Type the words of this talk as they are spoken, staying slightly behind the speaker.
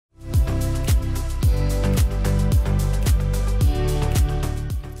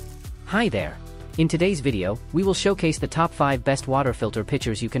Hi there! In today's video, we will showcase the top 5 best water filter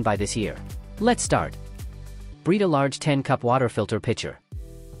pitchers you can buy this year. Let's start. Brita Large 10-Cup Water Filter Pitcher.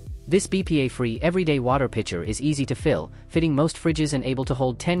 This BPA-free everyday water pitcher is easy to fill, fitting most fridges and able to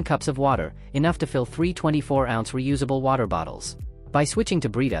hold 10 cups of water, enough to fill 3 24-ounce reusable water bottles. By switching to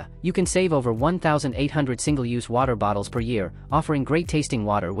Brita, you can save over 1,800 single-use water bottles per year, offering great-tasting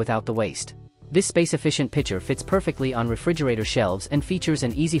water without the waste. This space-efficient pitcher fits perfectly on refrigerator shelves and features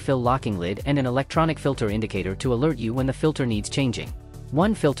an easy-fill locking lid and an electronic filter indicator to alert you when the filter needs changing.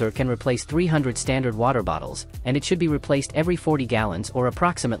 One filter can replace 300 standard water bottles, and it should be replaced every 40 gallons or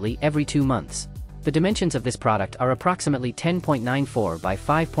approximately every 2 months. The dimensions of this product are approximately 10.94 by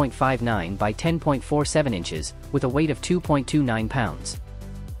 5.59 by 10.47 inches, with a weight of 2.29 pounds.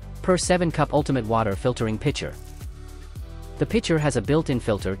 Per 7-cup ultimate water filtering pitcher. The pitcher has a built-in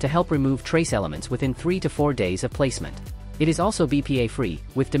filter to help remove trace elements within 3 to 4 days of placement. It is also BPA-free,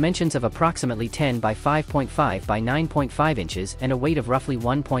 with dimensions of approximately 10 by 5.5 by 9.5 inches and a weight of roughly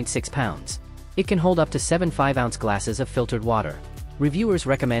 1.6 pounds. It can hold up to 7 5-ounce glasses of filtered water. Reviewers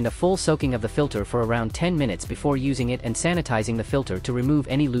recommend a full soaking of the filter for around 10 minutes before using it and sanitizing the filter to remove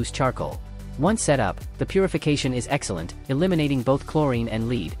any loose charcoal. Once set up, the purification is excellent, eliminating both chlorine and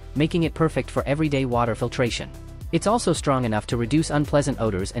lead, making it perfect for everyday water filtration. It's also strong enough to reduce unpleasant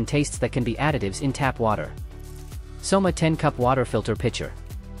odors and tastes that can be additives in tap water. Soma 10-Cup Water Filter Pitcher.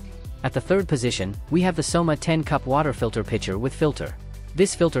 At the third position, we have the Soma 10-Cup Water Filter Pitcher with filter.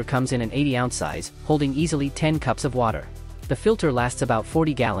 This filter comes in an 80-ounce size, holding easily 10 cups of water. The filter lasts about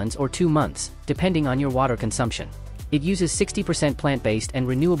 40 gallons or 2 months, depending on your water consumption. It uses 60% plant-based and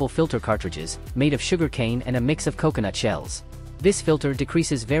renewable filter cartridges, made of sugar cane and a mix of coconut shells. This filter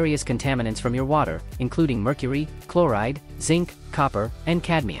decreases various contaminants from your water, including mercury, chloride, zinc, copper, and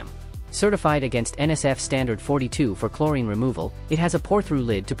cadmium. Certified against NSF Standard 42 for chlorine removal, it has a pour-through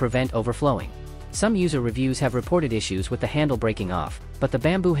lid to prevent overflowing. Some user reviews have reported issues with the handle breaking off, but the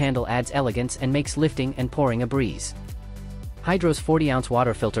bamboo handle adds elegance and makes lifting and pouring a breeze. Hydro's 40-ounce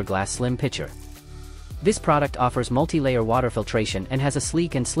Water Filter Glass Slim Pitcher. This product offers multi-layer water filtration and has a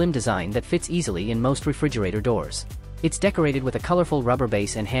sleek and slim design that fits easily in most refrigerator doors. It's decorated with a colorful rubber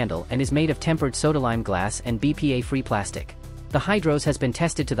base and handle and is made of tempered soda-lime glass and BPA-free plastic. The Hydros has been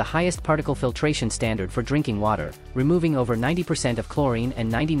tested to the highest particle filtration standard for drinking water, removing over 90% of chlorine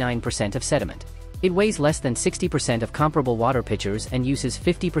and 99% of sediment. It weighs less than 60% of comparable water pitchers and uses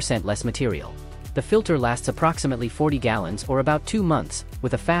 50% less material. The filter lasts approximately 40 gallons or about 2 months,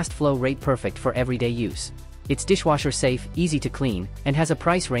 with a fast flow rate perfect for everyday use. It's dishwasher safe, easy to clean, and has a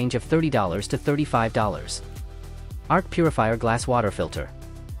price range of $30 to $35. Aarke Purifier Glass Water Filter.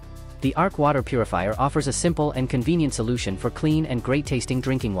 The Aarke Water Purifier offers a simple and convenient solution for clean and great-tasting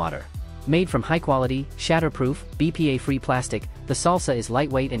drinking water. Made from high-quality, shatter-proof, BPA-free plastic, the Salsa is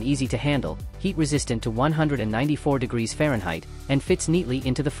lightweight and easy to handle, heat-resistant to 194 degrees Fahrenheit, and fits neatly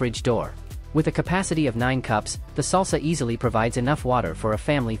into the fridge door. With a capacity of 9 cups, the Salsa easily provides enough water for a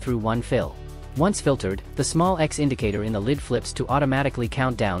family through one fill. Once filtered, the small X indicator in the lid flips to automatically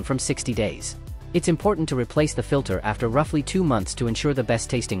count down from 60 days. It's important to replace the filter after roughly 2 months to ensure the best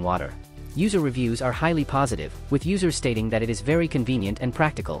tasting water. User reviews are highly positive, with users stating that it is very convenient and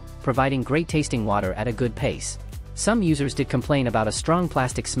practical, providing great tasting water at a good pace. Some users did complain about a strong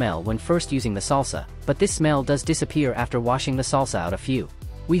plastic smell when first using the Salsa, but this smell does disappear after washing the Salsa out a few.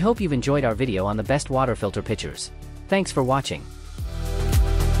 We hope you've enjoyed our video on the best water filter pitchers. Thanks for watching.